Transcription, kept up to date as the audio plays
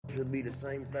Should be the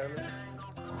same family.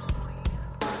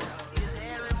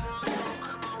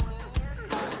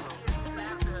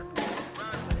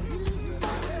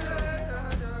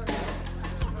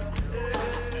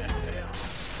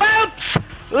 Whelps!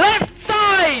 Left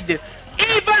side!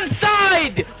 Even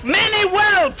side! Many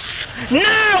whelps!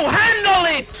 Now handle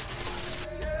it!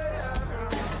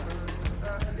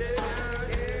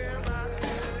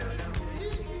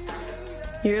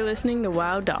 You're listening to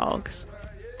Wild Dogs.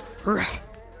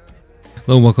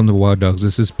 Hello and welcome to Wild Dogs.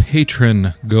 This is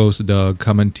Patron Ghost Dog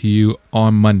coming to you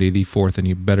on Monday the 4th, and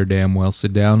you better damn well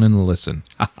sit down and listen.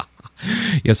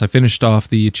 Yes, I finished off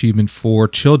the achievement for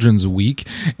Children's Week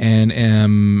and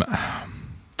am...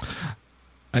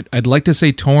 I'd like to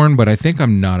say torn, but I think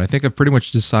I'm not. I think I've pretty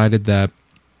much decided that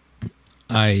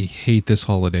I hate this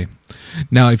holiday.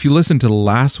 Now, if you listened to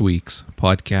last week's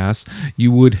podcast,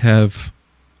 you would have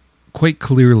quite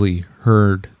clearly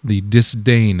heard the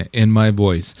disdain in my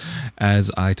voice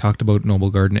as I talked about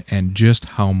Noble Garden and just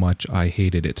how much I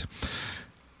hated it.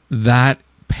 That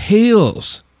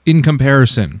pales in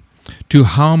comparison to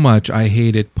how much I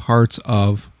hated parts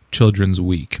of Children's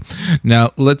Week.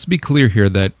 Now, let's be clear here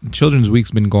that Children's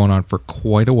Week's been going on for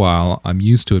quite a while. I'm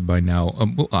used to it by now.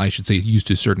 I should say used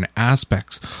to certain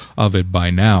aspects of it by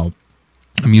now.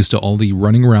 I'm used to all the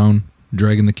running around,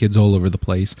 dragging the kids all over the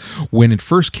place. When it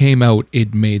first came out,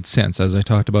 it made sense. As I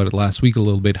talked about it last week a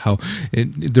little bit, how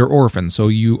they're orphans. So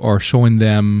you are showing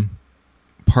them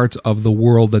parts of the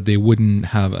world that they wouldn't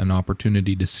have an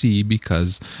opportunity to see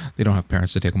because they don't have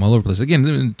parents to take them all over the place.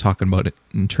 Again, talking about it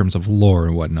in terms of lore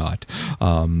and whatnot.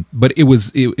 But it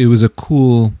was a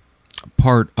cool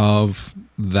part of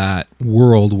that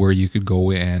world where you could go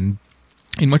in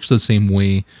much the same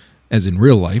way as in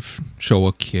real life, show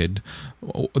a kid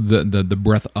the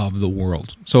breadth of the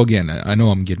world. So again, I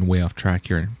know I'm getting way off track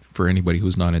here for anybody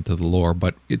who's not into the lore,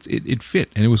 but it fit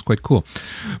and it was quite cool.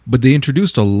 But they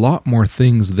introduced a lot more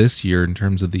things this year in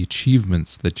terms of the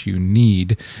achievements that you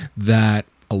need that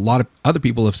a lot of other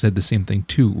people have said the same thing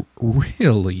too,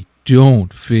 really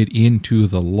don't fit into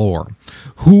the lore.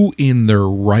 Who in their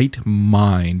right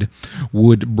mind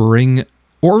would bring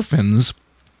orphans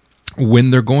when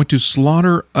they're going to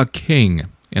slaughter a king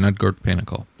in Utgard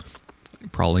Pinnacle?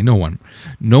 Probably no one.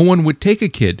 No one would take a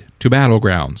kid to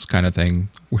battlegrounds kind of thing.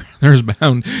 Where there's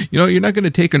bound, you're not going to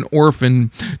take an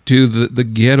orphan to the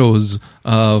ghettos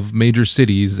of major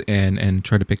cities and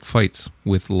try to pick fights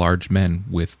with large men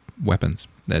with weapons.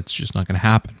 That's just not going to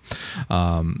happen.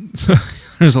 So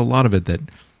there's a lot of it that,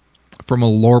 from a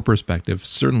lore perspective,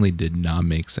 certainly did not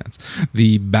make sense.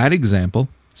 The bad example,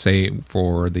 say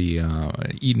for the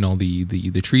eating all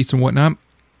the treats and whatnot,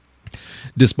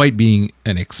 despite being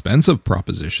an expensive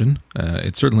proposition,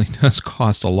 it certainly does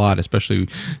cost a lot, especially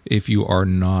if you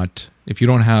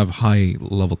don't have high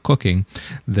level cooking,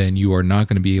 then you are not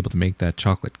going to be able to make that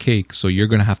chocolate cake, so you're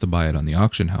going to have to buy it on the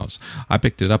auction house. I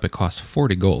picked it up, it cost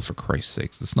 40 gold, for Christ's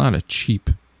sakes. It's not a cheap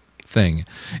thing,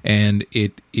 and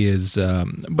it is,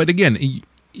 but again,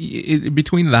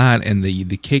 between that and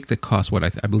the cake that costs what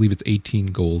I believe it's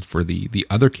 18 gold for the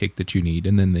other cake that you need,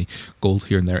 and then the gold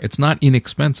here and there, it's not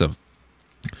inexpensive,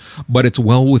 but it's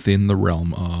well within the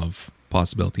realm of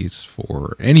possibilities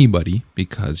for anybody,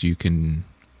 because you can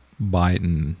buy it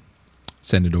and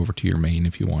send it over to your main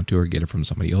if you want to, or get it from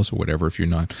somebody else or whatever if you're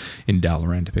not in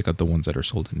Dalaran, to pick up the ones that are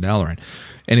sold in Dalaran.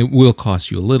 And it will cost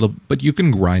you a little, but you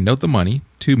can grind out the money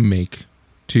to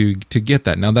get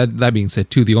that. Now, that being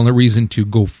said, too, the only reason to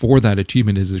go for that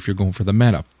achievement is if you're going for the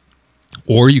meta.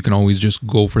 Or you can always just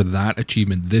go for that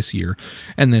achievement this year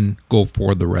and then go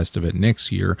for the rest of it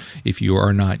next year if you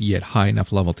are not yet high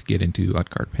enough level to get into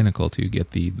Utgard Pinnacle to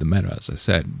get the meta, as I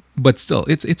said. But still,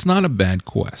 it's not a bad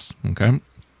quest, okay?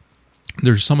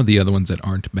 There's some of the other ones that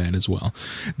aren't bad as well.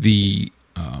 The,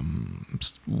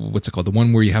 what's it called? The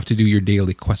one where you have to do your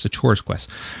daily quest, a chores quest,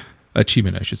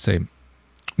 achievement, I should say,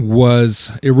 was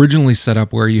originally set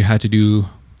up where you had to do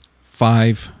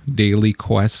 5 daily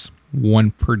quests,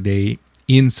 1 per day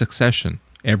in succession.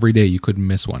 Every day, you couldn't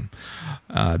miss one.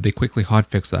 They quickly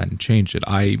hotfixed that and changed it.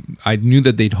 I knew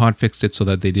that they'd hotfixed it so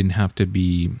that they didn't have to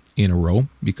be in a row,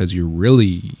 because you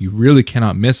really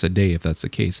cannot miss a day if that's the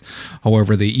case.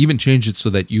 However, they even changed it so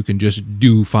that you can just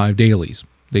do 5 dailies.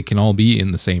 They can all be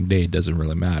in the same day. It doesn't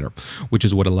really matter, which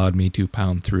is what allowed me to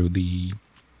pound through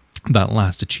that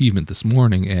last achievement this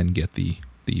morning and get the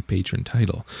patron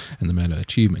title and the meta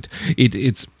achievement.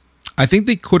 It's I think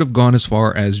they could have gone as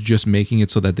far as just making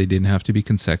it so that they didn't have to be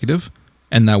consecutive,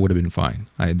 and that would have been fine.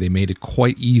 They made it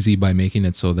quite easy by making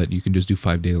it so that you can just do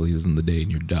 5 dailies in the day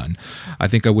and you're done. I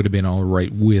think I would have been all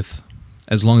right with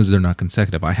as long as they're not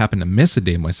consecutive. I happened to miss a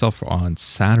day myself on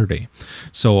Saturday,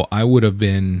 so I would have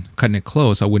been cutting it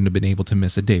close. I wouldn't have been able to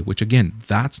miss a day, which again,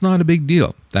 that's not a big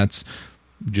deal. That's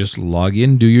just log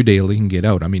in, do your daily, and get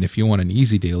out. I mean, if you want an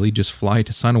easy daily, just fly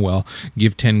to Sunwell,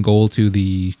 give 10 gold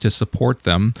to support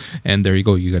them, and there you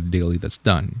go. You got a daily that's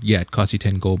done. Yeah, it costs you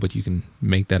 10 gold, but you can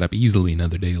make that up easily in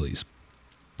other dailies.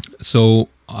 So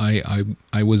I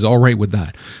was all right with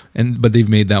that, but they've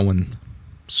made that one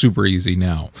super easy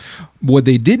now. What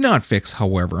they did not fix,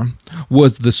 however,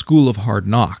 was the School of Hard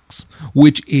Knocks,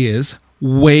 which is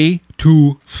way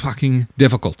too fucking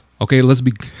difficult. Okay, let's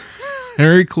be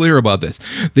very clear about this.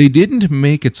 They didn't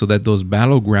make it so that those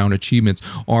battleground achievements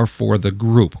are for the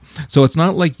group. So it's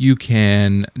not like you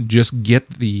can just get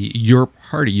your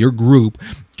party, your group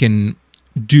can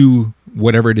do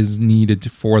whatever it is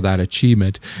needed for that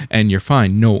achievement and you're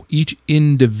fine. No, each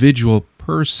individual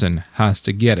person has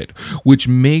to get it, which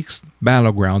makes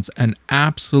Battlegrounds an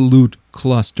absolute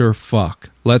clusterfuck.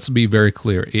 Let's be very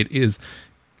clear. It is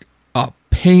a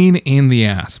pain in the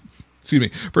ass. Excuse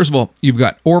me. First of all, you've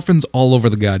got orphans all over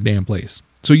the goddamn place.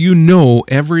 So you know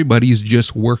everybody's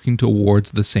just working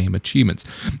towards the same achievements.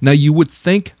 Now you would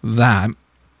think that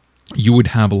you would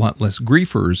have a lot less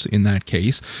griefers in that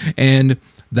case, and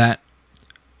that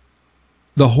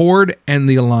the Horde and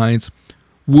the Alliance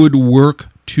would work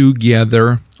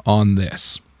together on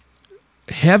this.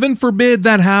 Heaven forbid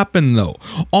that happen, though.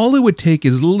 All it would take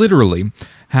is literally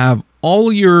have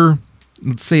all your,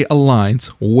 let's say,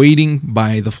 Alliance waiting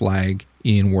by the flag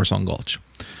in Warsong Gulch.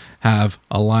 Have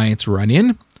Alliance run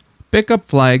in, pick up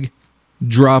flag,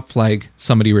 drop flag,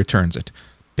 somebody returns it.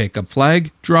 Pick up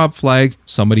flag, drop flag,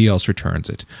 somebody else returns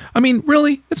it. I mean,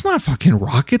 really, it's not fucking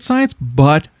rocket science,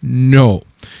 but no.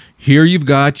 Here you've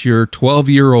got your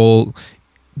 12-year-old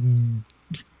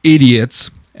idiots,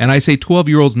 and I say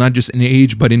 12-year-olds not just in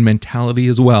age, but in mentality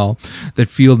as well, that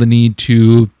feel the need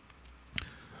to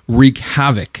wreak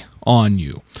havoc on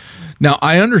you. Now,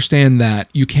 I understand that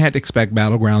you can't expect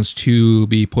Battlegrounds to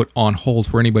be put on hold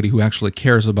for anybody who actually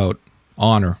cares about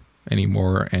honor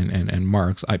anymore and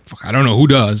marks. I don't know who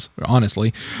does,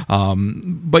 honestly.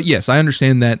 But yes, I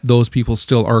understand that those people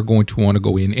still are going to want to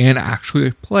go in and actually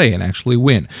play and actually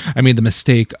win. I made the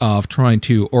mistake of trying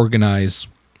to organize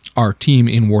our team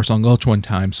in Warsong Gulch one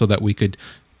time so that we could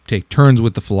take turns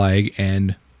with the flag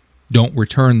and don't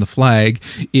return the flag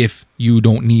if you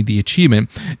don't need the achievement,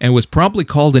 and was probably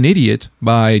called an idiot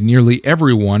by nearly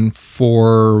everyone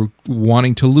for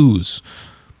wanting to lose.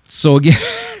 So again,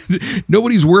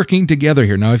 nobody's working together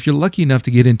here. Now, if you're lucky enough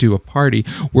to get into a party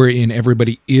wherein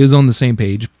everybody is on the same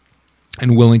page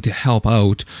and willing to help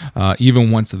out,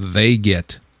 even once they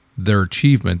get their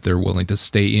achievement, they're willing to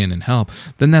stay in and help,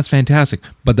 then that's fantastic.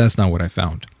 But that's not what I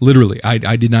found. Literally,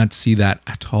 I did not see that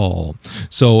at all.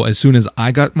 So as soon as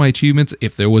I got my achievements,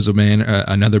 if there was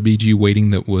another BG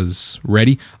waiting that was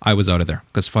ready, I was out of there.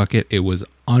 Because fuck it, it was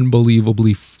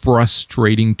unbelievably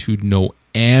frustrating to no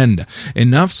end.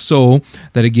 Enough so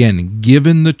that, again,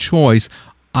 given the choice,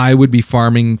 I would be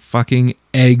farming fucking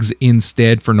eggs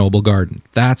instead for Noble Garden.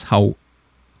 That's how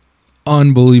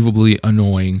unbelievably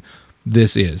annoying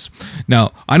this is.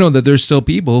 Now, I know that there's still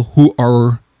people who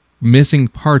are missing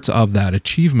parts of that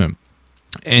achievement,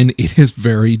 and it is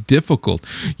very difficult.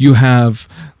 You have,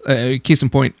 case in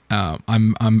point,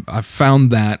 I've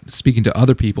found that, speaking to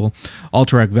other people,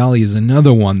 Alterac Valley is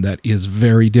another one that is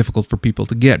very difficult for people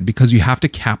to get because you have to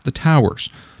cap the towers.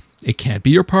 It can't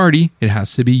be your party. It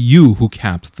has to be you who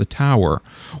caps the tower.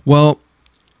 Well,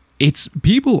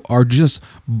 people are just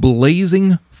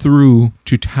blazing through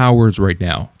to towers right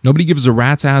now. Nobody gives a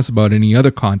rat's ass about any other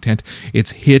content.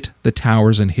 It's hit the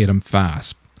towers and hit them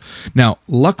fast. Now,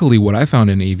 luckily, what I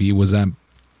found in AV was that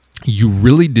you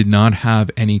really did not have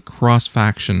any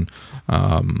cross-faction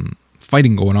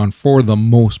fighting going on for the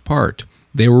most part.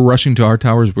 They were rushing to our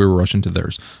towers, we were rushing to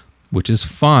theirs, which is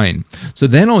fine. So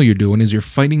then all you're doing is you're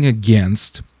fighting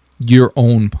against your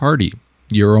own party,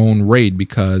 your own raid,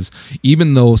 because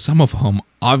even though some of them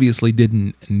obviously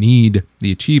didn't need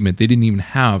the achievement, they didn't even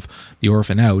have the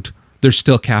orphan out, they're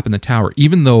still capping the tower,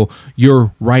 even though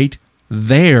you're right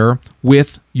there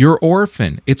with your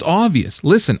orphan. It's obvious.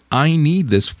 Listen, I need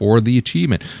this for the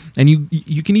achievement. And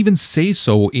you can even say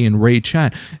so in raid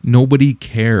chat. Nobody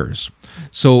cares.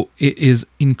 So it is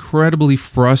incredibly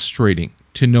frustrating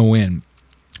to no end.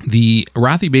 The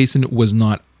Arathi Basin was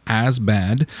not as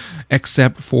bad,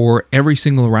 except for every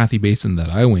single Arathi Basin that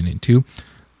I went into,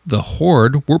 the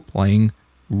Horde were playing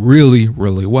really,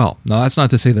 really well. Now, that's not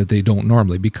to say that they don't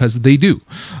normally, because they do.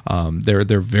 They're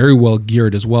very well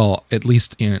geared as well, at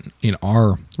least in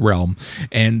our realm,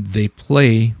 and they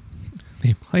play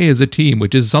as a team,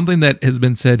 which is something that has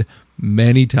been said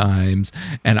many times,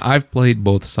 and I've played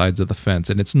both sides of the fence,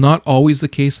 and it's not always the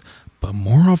case, but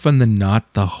more often than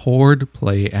not, the Horde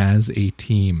play as a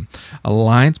team.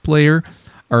 Alliance player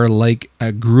are like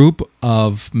a group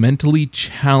of mentally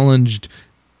challenged,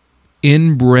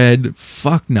 inbred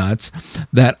fucknuts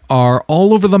that are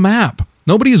all over the map.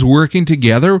 Nobody is working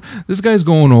together. This guy's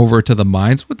going over to the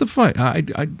mines. What the fuck?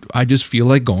 I just feel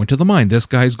like going to the mine. This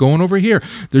guy's going over here.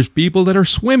 There's people that are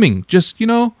swimming, just,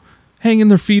 hanging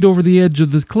their feet over the edge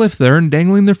of the cliff there and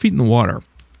dangling their feet in the water.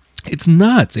 It's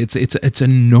nuts. It's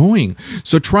annoying.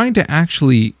 So trying to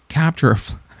actually capture a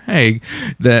flag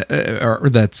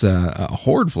that's a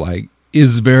Horde flag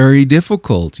is very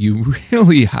difficult. You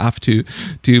really have to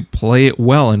play it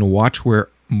well and watch where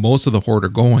most of the Horde are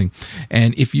going.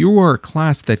 And if you are a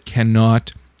class that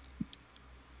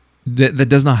that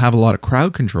does not have a lot of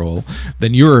crowd control,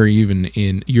 then you're in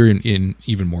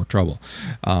even more trouble.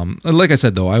 Like I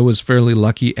said, though, I was fairly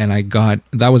lucky, and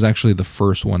that was actually the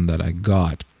first one that I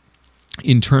got.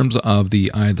 In terms of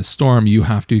the Eye of the Storm, you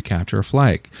have to capture a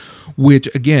flag, which,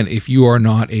 again, if you are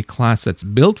not a class that's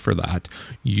built for that,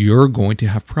 you're going to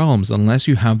have problems unless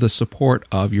you have the support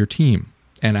of your team.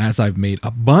 And as I've made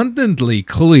abundantly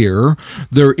clear,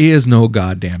 there is no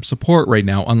goddamn support right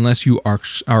now unless you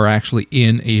are actually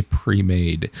in a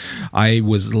pre-made. I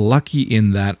was lucky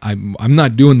in that I'm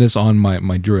not doing this on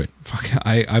my druid. Fuck,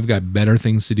 I've got better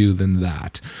things to do than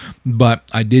that. But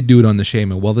I did do it on the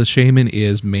shaman. Well, the shaman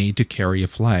is made to carry a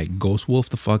flag. Ghost wolf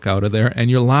the fuck out of there, and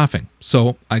you're laughing.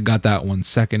 So I got that one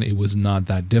second. It was not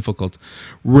that difficult,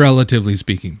 relatively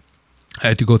speaking. I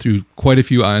had to go through quite a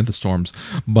few Eye of the Storms,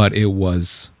 but it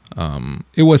was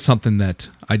something that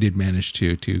I did manage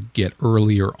to get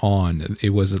earlier on.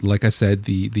 It was, like I said,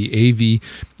 the AV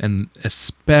and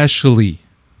especially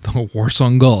the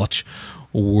Warsong Gulch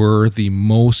were the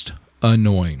most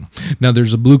annoying. Now,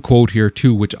 there's a blue quote here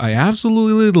too, which I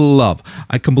absolutely love.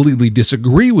 I completely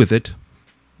disagree with it,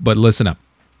 but listen up.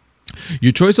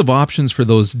 Your choice of options for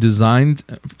those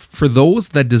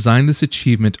that design this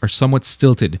achievement are somewhat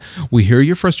stilted. We hear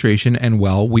your frustration, and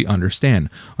well, we understand.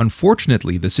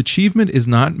 Unfortunately, this achievement is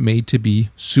not made to be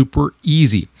super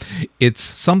easy. It's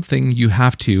something you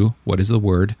have to,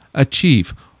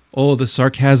 achieve. Oh, the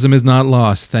sarcasm is not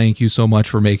lost. Thank you so much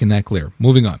for making that clear.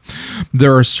 Moving on.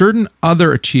 There are certain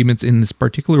other achievements in this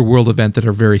particular world event that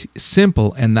are very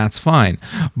simple, and that's fine.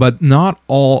 But not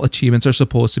all achievements are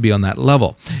supposed to be on that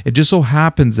level. It just so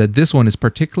happens that this one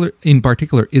in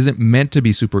particular isn't meant to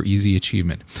be super easy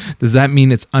achievement. Does that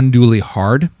mean it's unduly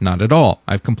hard? Not at all.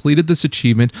 I've completed this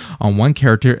achievement on one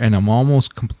character, and I'm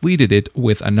almost completed it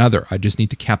with another. I just need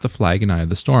to cap the flag in Eye of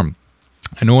the Storm.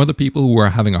 I know other people who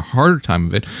are having a harder time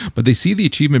of it, but they see the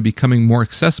achievement becoming more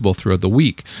accessible throughout the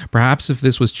week. Perhaps if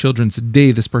this was Children's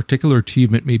Day, this particular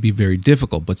achievement may be very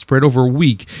difficult, but spread over a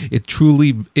week,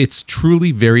 it's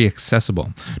truly very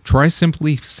accessible. Try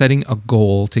simply setting a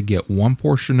goal to get one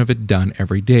portion of it done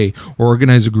every day, or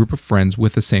organize a group of friends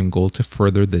with the same goal to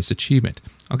further this achievement.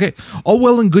 Okay, all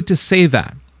well and good to say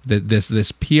that.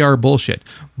 This PR bullshit,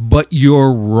 but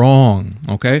you're wrong.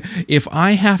 Okay, if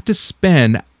I have to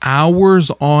spend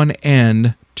hours on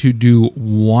end to do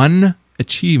one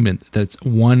achievement that's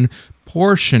one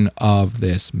portion of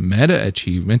this meta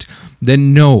achievement,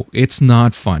 then no, it's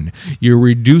not fun. You're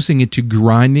reducing it to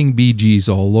grinding BGs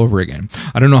all over again.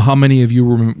 I don't know how many of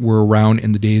you were around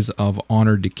in the days of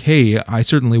Honor Decay. I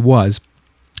certainly was,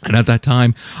 and at that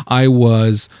time I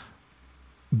was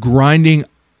grinding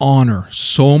honor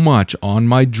so much on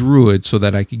my druid so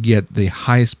that I could get the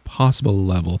highest possible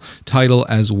level title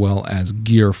as well as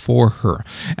gear for her.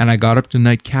 And I got up to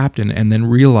Knight Captain and then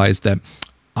realized that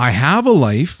I have a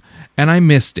life and I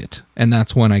missed it. And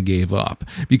that's when I gave up,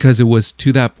 because it was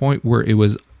to that point where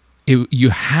you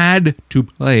had to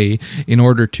play in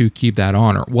order to keep that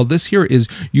honor. Well, this here is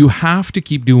you have to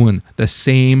keep doing the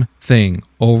same thing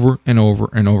over and over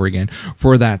and over again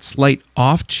for that slight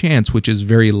off chance, which is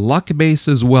very luck based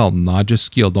as well, not just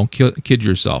skill. Don't kid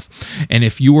yourself. And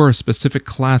if you are a specific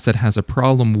class that has a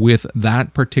problem with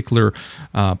that particular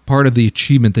part of the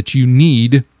achievement that you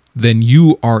need, then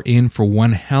you are in for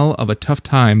one hell of a tough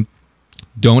time.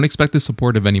 Don't expect the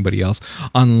support of anybody else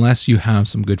unless you have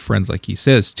some good friends, like he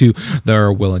says, too, that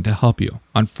are willing to help you.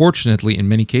 Unfortunately, in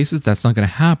many cases, that's not going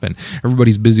to happen.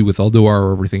 Everybody's busy with Ulduar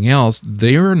or everything else.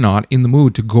 They are not in the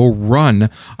mood to go run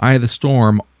Eye of the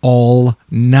Storm all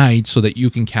night so that you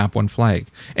can cap one flag.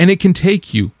 And it can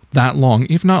take you that long,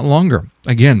 if not longer.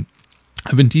 Again,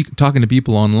 I've been talking to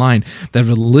people online that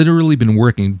have literally been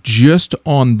working just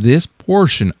on this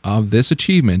portion of this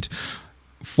achievement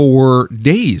for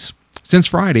days. Since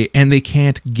Friday, and they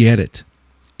can't get it.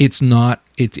 It's not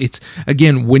It's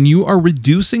again, when you are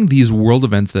reducing these world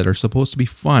events that are supposed to be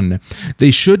fun,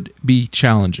 they should be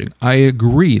challenging. I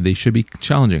agree, they should be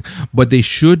challenging, but they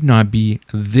should not be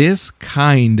this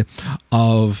kind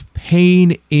of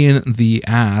pain in the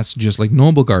ass, just like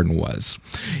Noblegarden was.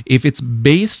 If it's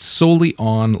based solely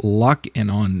on luck and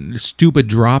on stupid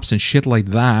drops and shit like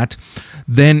that,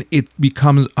 then it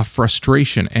becomes a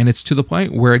frustration, and it's to the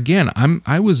point where, again,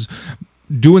 I was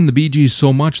doing the BGs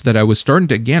so much that I was starting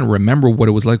to, again, remember what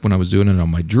it was like when I was doing it on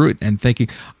my Druid and thinking,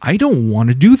 I don't want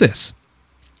to do this.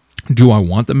 Do I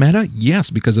want the meta? Yes,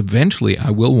 because eventually I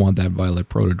will want that Violet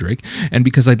Proto-Drake, and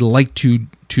because I'd like to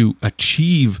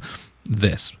achieve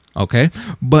this, okay?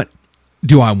 But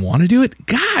do I want to do it?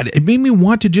 God, it made me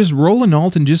want to just roll an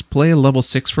alt and just play a level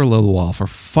 6 for a little while for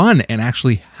fun and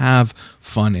actually have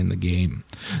fun in the game.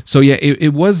 So yeah,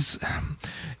 it was...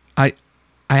 I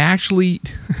actually...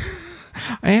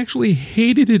 I actually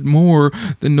hated it more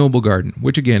than Noblegarden,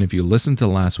 which again, if you listen to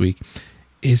last week,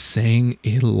 is saying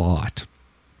a lot.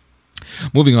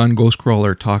 Moving on,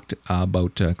 Ghostcrawler talked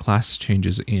about class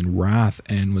changes in Wrath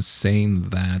and was saying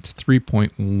that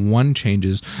 3.1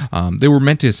 changes, they were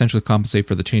meant to essentially compensate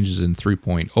for the changes in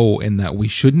 3.0, and that we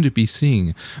shouldn't be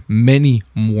seeing many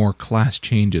more class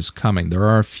changes coming. There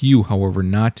are a few, however,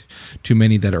 not too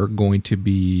many that are going to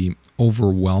be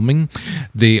overwhelming.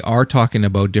 They are talking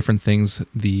about different things.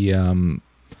 The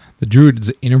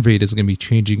Druid's Innervate is going to be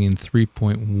changing in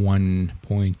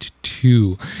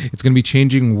 3.1.2. It's going to be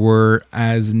changing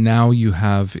whereas now you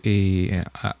have an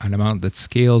amount that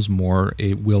scales more,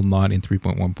 it will not in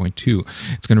 3.1.2.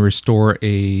 It's going to restore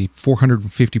a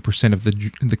 450% of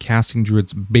the casting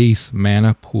Druid's base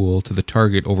mana pool to the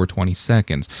target over 20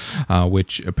 seconds,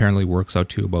 which apparently works out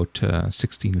to about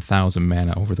 16,000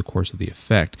 mana over the course of the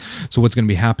effect. So what's going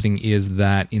to be happening is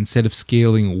that instead of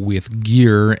scaling with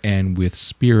gear and with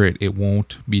spirit, it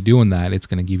won't be doing that. It's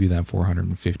going to give you that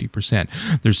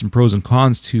 450%. There's some pros and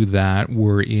cons to that,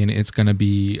 wherein it's going to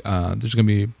be there's going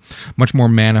to be much more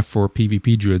mana for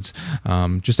PvP Druids.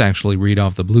 Just to actually read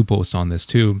off the blue post on this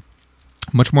too.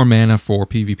 Much more mana for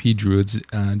PvP Druids.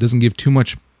 Doesn't give too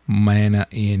much mana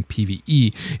in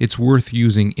PvE. It's worth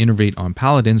using Innervate on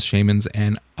Paladins, Shamans,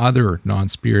 and other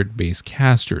non-spirit based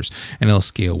casters, and it'll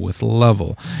scale with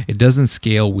level. It doesn't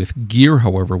scale with gear,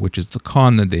 however, which is the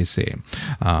con that they say.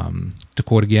 To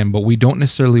quote again, but we don't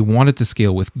necessarily want it to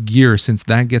scale with gear, since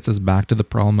that gets us back to the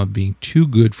problem of being too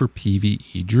good for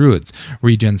PvE Druids.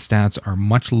 Regen stats are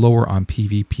much lower on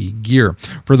PvP gear.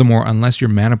 Furthermore, unless your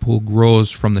mana pool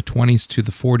grows from the 20s to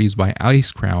the 40s by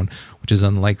Icecrown, which is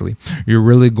unlikely, you're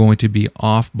really going to be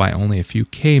off by only a few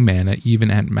K mana even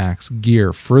at max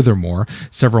gear. Furthermore,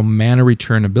 several mana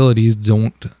return abilities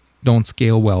don't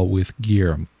scale well with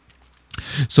gear.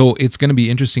 So it's going to be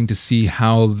interesting to see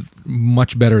how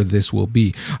much better this will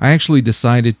be. I actually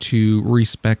decided to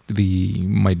respect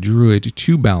my Druid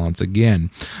 2 balance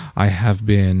again. I've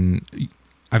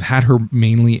had her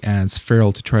mainly as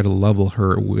Feral to try to level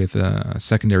her with a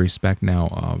secondary spec now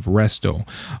of Resto,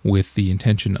 with the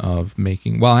intention of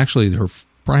making, well, actually her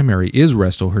primary is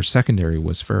Resto, her secondary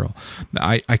was Feral.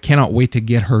 I cannot wait to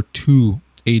get her to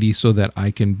 80 so that I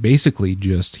can basically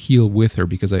just heal with her,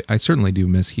 because I certainly do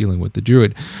miss healing with the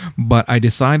Druid. But I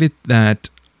decided that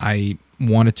I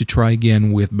wanted to try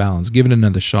again with balance, give it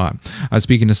another shot. I was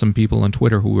speaking to some people on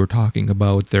Twitter who were talking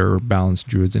about their balanced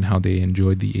Druids and how they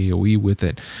enjoyed the AoE with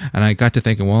it, and I got to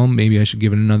thinking, well, maybe I should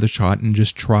give it another shot and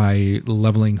just try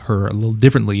leveling her a little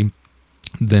differently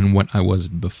than what I was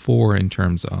before, in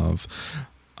terms of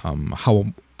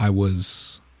how I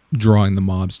was drawing the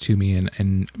mobs to me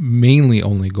and mainly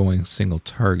only going single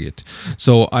target.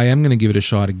 So I am going to give it a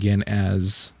shot again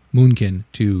as Moonkin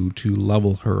to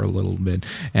level her a little bit,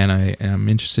 and I am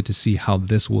interested to see how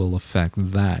this will affect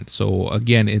that. So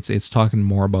again, it's talking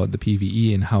more about the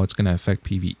PvE and how it's going to affect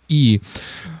PvE.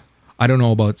 I don't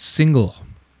know about single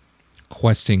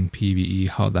questing PvE,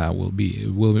 how that will be.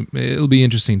 It'll be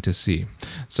interesting to see.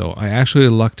 So I actually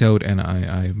lucked out, and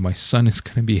my son is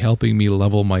going to be helping me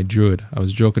level my Druid. I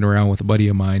was joking around with a buddy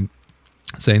of mine,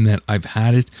 saying that I've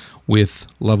had it with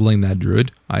leveling that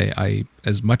Druid. I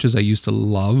as much as I used to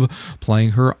love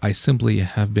playing her, I simply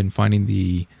have been finding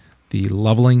the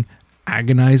leveling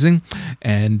agonizing,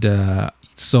 and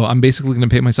so I'm basically going to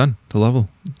pay my son to level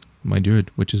my Druid,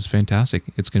 which is fantastic.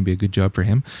 It's going to be a good job for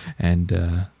him, and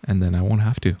then I won't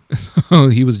have to. So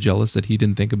he was jealous that he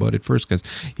didn't think about it first, because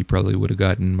he probably would have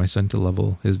gotten my son to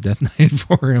level his Death Knight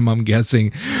for him, I'm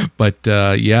guessing. But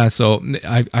yeah, so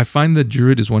I find the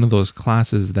Druid is one of those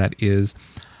classes that is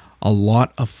a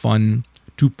lot of fun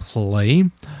to play,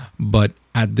 but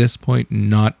at this point,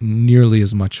 not nearly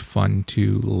as much fun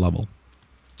to level.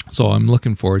 So I'm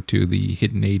looking forward to the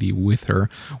Hidden 80 with her,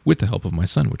 with the help of my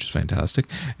son, which is fantastic.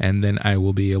 And then I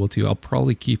will be able to, I'll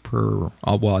probably keep her,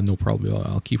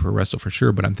 I'll keep her Resto for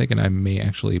sure, but I'm thinking I may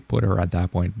actually put her at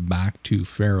that point back to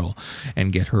Feral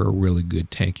and get her a really good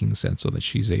tanking set so that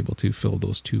she's able to fill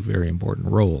those two very important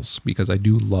roles, because I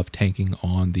do love tanking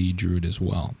on the Druid as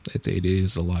well. It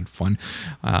is a lot of fun.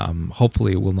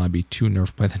 Hopefully it will not be too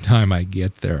nerfed by the time I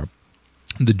get there.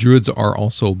 The Druids are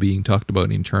also being talked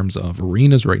about in terms of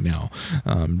arenas right now.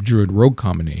 Druid Rogue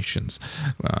combinations.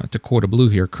 To quote a blue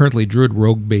here, currently Druid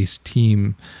Rogue based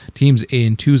teams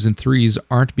in 2s and 3s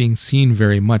aren't being seen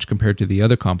very much compared to the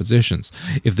other compositions.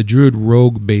 If the Druid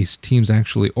Rogue based teams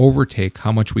actually overtake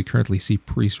how much we currently see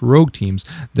Priest Rogue teams,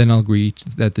 then I'll agree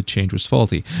that the change was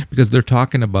faulty, because they're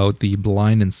talking about the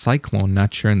Blind and Cyclone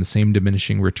not sharing the same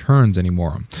diminishing returns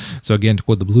anymore. So again, to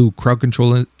quote the blue, crowd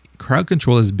control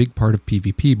is a big part of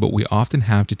PvP, but we often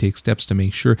have to take steps to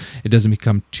make sure it doesn't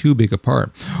become too big a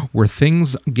part. Where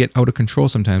things get out of control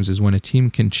sometimes is when a team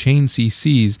can chain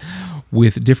CCs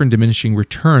with different diminishing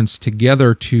returns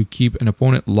together to keep an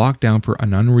opponent locked down for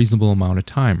an unreasonable amount of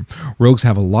time. Rogues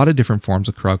have a lot of different forms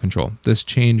of crowd control. This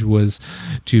change was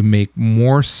to make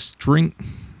more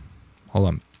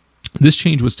This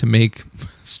change was to make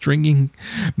stringing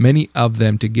many of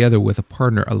them together with a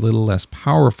partner a little less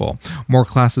powerful. More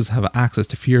classes have access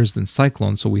to fears than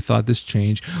Cyclone, so we thought this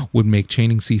change would make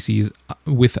chaining CCs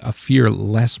with a fear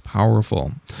less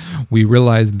powerful. We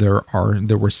realized there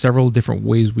were several different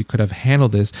ways we could have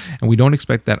handled this, and we don't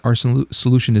expect that our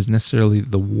solution is necessarily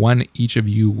the one each of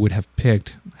you would have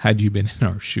picked had you been in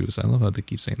our shoes. I love how they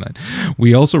keep saying that.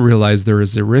 We also realize there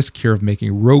is a risk here of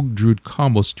making Rogue Druid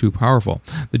combos too powerful.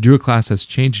 The Druid class has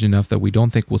changed enough that we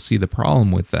don't think we'll see the problem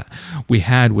with that we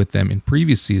had with them in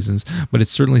previous seasons, but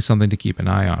it's certainly something to keep an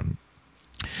eye on.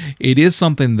 It is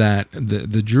something that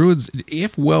the Druids,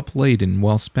 if well played and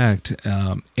well spec'd,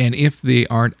 and if they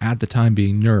aren't at the time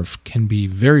being nerfed, can be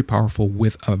very powerful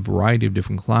with a variety of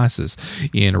different classes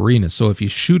in arenas. So if you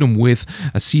shoot them with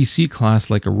a CC class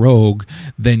like a Rogue,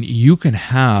 then you can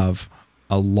have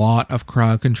a lot of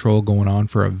crowd control going on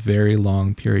for a very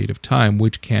long period of time,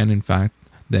 which can in fact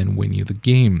then win you the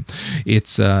game.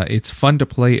 It's fun to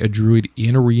play a Druid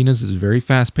in arenas. It's very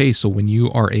fast paced, so when you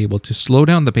are able to slow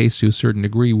down the pace to a certain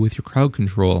degree with your crowd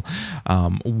control,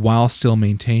 while still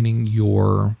maintaining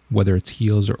your, whether it's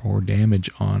heals or damage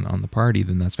on the party,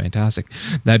 then that's fantastic.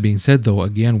 That being said, though,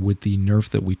 again, with the nerf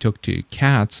that we took to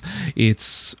cats,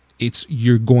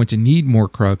 you're going to need more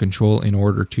crowd control in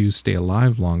order to stay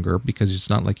alive longer, because it's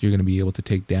not like you're going to be able to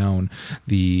take down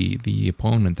the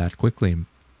opponent that quickly.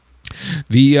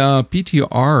 The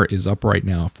PTR is up right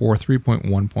now for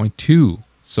 3.1.2.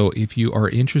 So if you are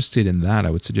interested in that, I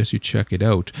would suggest you check it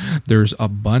out. There's a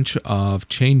bunch of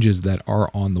changes that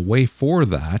are on the way for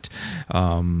that.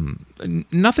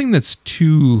 Nothing that's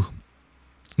too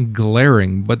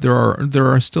glaring, but there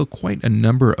are still quite a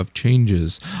number of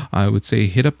changes. I would say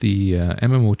hit up the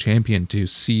MMO Champion to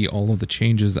see all of the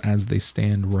changes as they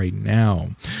stand right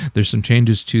now. There's some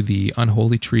changes to the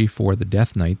Unholy Tree for the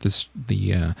Death Knight.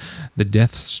 The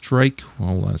Death Strike.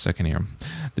 Hold on a second here.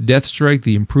 The Death Strike,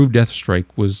 the improved Death Strike,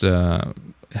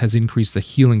 has increased the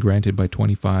healing granted by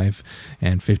 25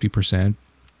 and 50%.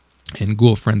 And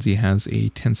Ghoul Frenzy has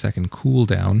a 10-second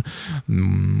cooldown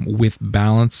with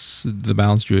balance. The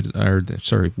balance druid,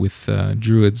 with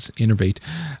Druid's Innervate.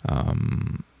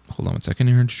 Hold on one second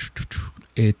here.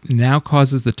 It now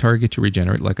causes the target to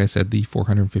regenerate, like I said, the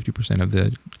 450% of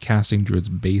the casting Druid's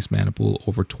base mana pool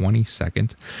over 20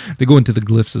 seconds. They go into the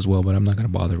glyphs as well, but I'm not going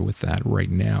to bother with that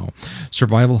right now.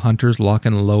 Survival Hunters Lock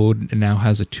and Load now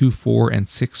has a 2, 4, and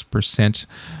 6%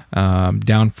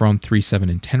 down from 3, 7,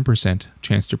 and 10%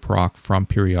 chance to proc from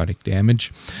periodic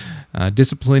damage.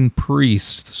 Discipline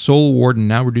Priest Soul Warden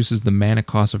now reduces the mana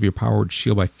cost of your powered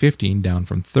shield by 15, down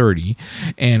from 30.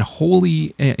 And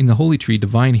in the Holy Tree,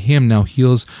 Divine Hymn now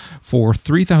heals for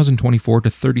 3,024 to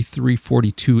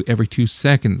 3,342 every 2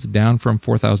 seconds, down from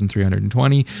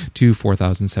 4,320 to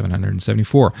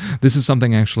 4,774. This is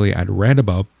something actually I'd read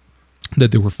about,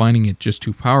 that they were finding it just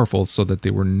too powerful, so that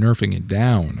they were nerfing it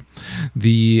down.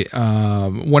 The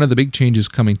one of the big changes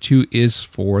coming too is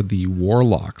for the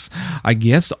Warlocks. I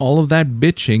guess all of that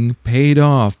bitching paid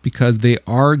off, because they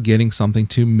are getting something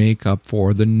to make up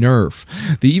for the nerf.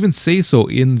 They even say so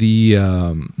in the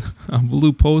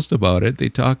blue post about it. They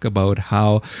talk about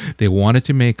how they wanted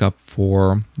to make up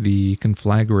for the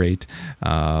Conflagrate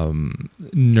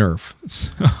nerf.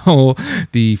 So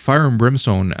the Fire and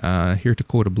Brimstone, here to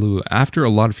quote a blue, after a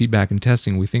lot of feedback and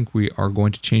testing, we think we are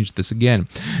going to change this again.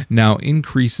 Now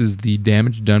increases the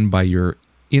damage done by your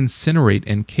Incinerate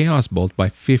and Chaos Bolt by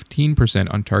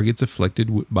 15% on targets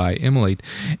afflicted by Immolate,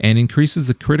 and increases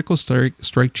the critical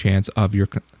strike chance of your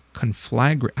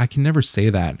conflagrate. I can never say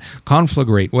that.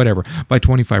 Conflagrate, whatever, by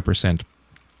 25%.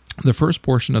 The first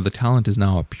portion of the talent is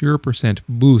now a pure percent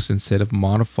boost instead of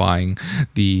modifying.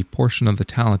 The portion of the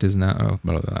talent is now...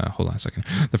 hold on a second.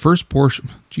 The first portion...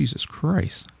 Jesus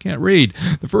Christ. Can't read.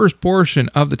 The first portion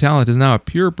of the talent is now a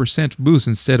pure percent boost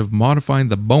instead of modifying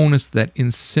the bonus that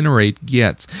Incinerate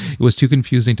gets. It was too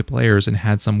confusing to players and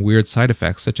had some weird side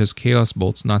effects, such as Chaos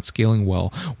Bolts not scaling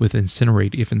well with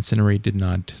Incinerate if Incinerate did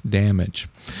not damage.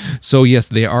 So yes,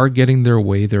 they are getting their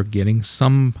way. They're getting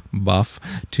some buff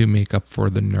to make up for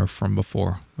the nerf from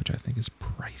before, which I think is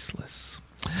priceless.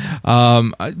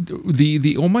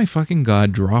 The oh my fucking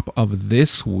god drop of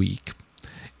this week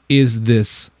is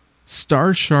this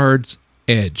Star Shards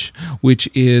Edge, which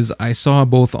is, I saw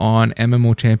both on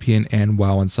MMO Champion and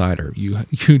WoW Insider. You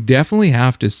definitely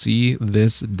have to see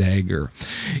this dagger.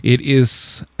 It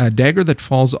is a dagger that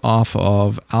falls off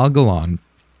of Algalon,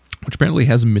 which apparently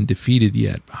hasn't been defeated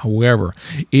yet. However,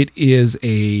 it is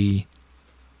a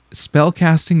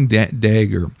spellcasting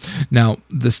dagger. Now,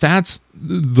 the stats,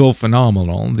 though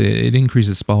phenomenal, it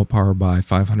increases spell power by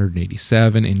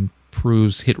 587,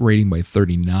 improves hit rating by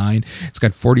 39. It's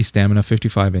got 40 stamina,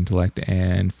 55 intellect,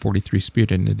 and 43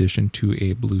 spirit in addition to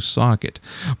a blue socket.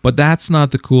 But that's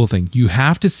not the cool thing. You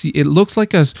have to see, it looks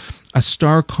like a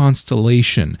star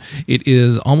constellation. It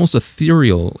is almost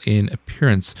ethereal in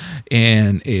appearance,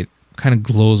 and it kind of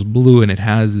glows blue, and it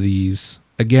has these...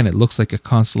 Again, it looks like a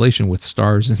constellation with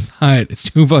stars inside. It's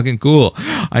too fucking cool.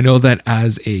 I know that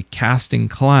as a casting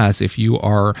class, if you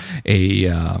are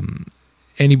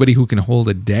anybody who can hold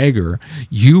a dagger,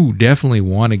 you definitely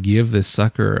want to give this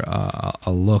sucker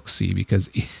a look-see, because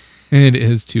it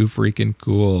is too freaking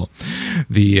cool.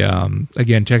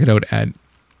 Again, check it out at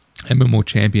MMO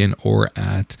Champion or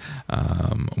at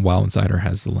WoW Insider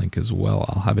has the link as well.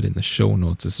 I'll have it in the show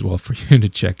notes as well for you to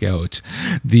check out.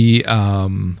 Hold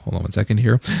on one second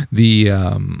here. The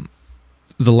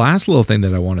last little thing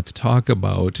that I wanted to talk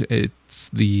about, it's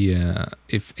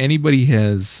if anybody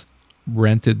has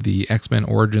rented the X-Men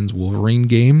Origins Wolverine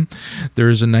game,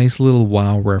 there's a nice little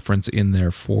WoW reference in there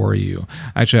for you.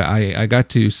 Actually, I got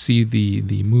to see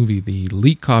the movie, the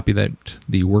leak copy, that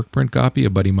the work print copy. A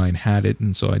buddy of mine had it,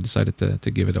 and so I decided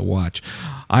to give it a watch.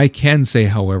 I can say,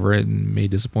 however, it may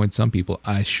disappoint some people,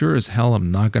 I sure as hell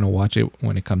am not going to watch it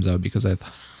when it comes out, because I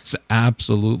thought it's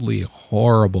absolutely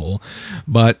horrible.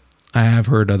 But I have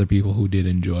heard other people who did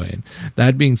enjoy it.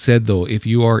 That being said, though, if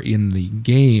you are in the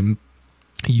game,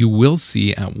 you will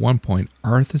see at one point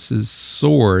Arthas's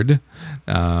sword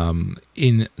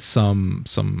in some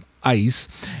ice,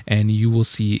 and you will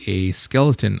see a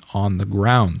skeleton on the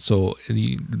ground. So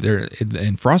there,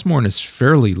 and Frostmourne is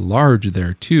fairly large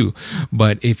there too.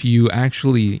 But if you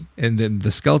actually, and then the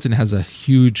skeleton has a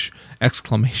huge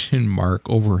exclamation mark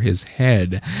over his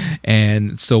head,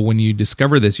 and so when you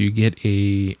discover this, you get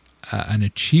an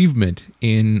achievement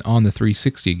on the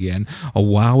 360 again, a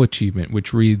WoW achievement,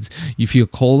 which reads, you feel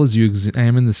cold as you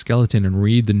examine the skeleton and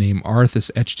read the name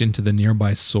Arthas etched into the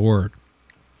nearby sword.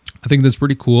 I think that's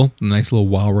pretty cool. A nice little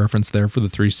WoW reference there for the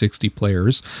 360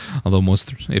 players. Although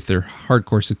if they're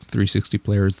hardcore 360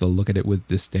 players, they'll look at it with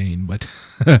disdain. But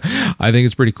I think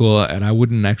it's pretty cool, and I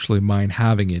wouldn't actually mind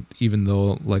having it, even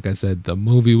though, like I said, the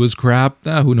movie was crap.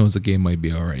 Who knows, the game might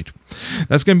be all right.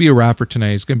 That's going to be a wrap for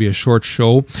tonight. It's going to be a short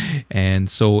show.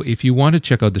 And so if you want to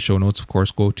check out the show notes, of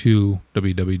course, go to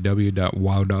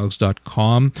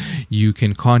www.wowdogs.com. You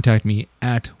can contact me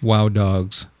at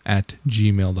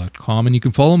wowdogs@gmail.com, and you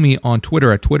can follow me on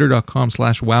Twitter at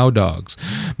twitter.com/wowdogs.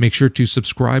 Make sure to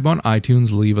subscribe on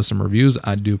iTunes, leave us some reviews.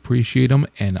 I do appreciate them,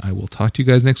 and I will talk to you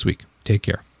guys next week. Take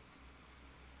care.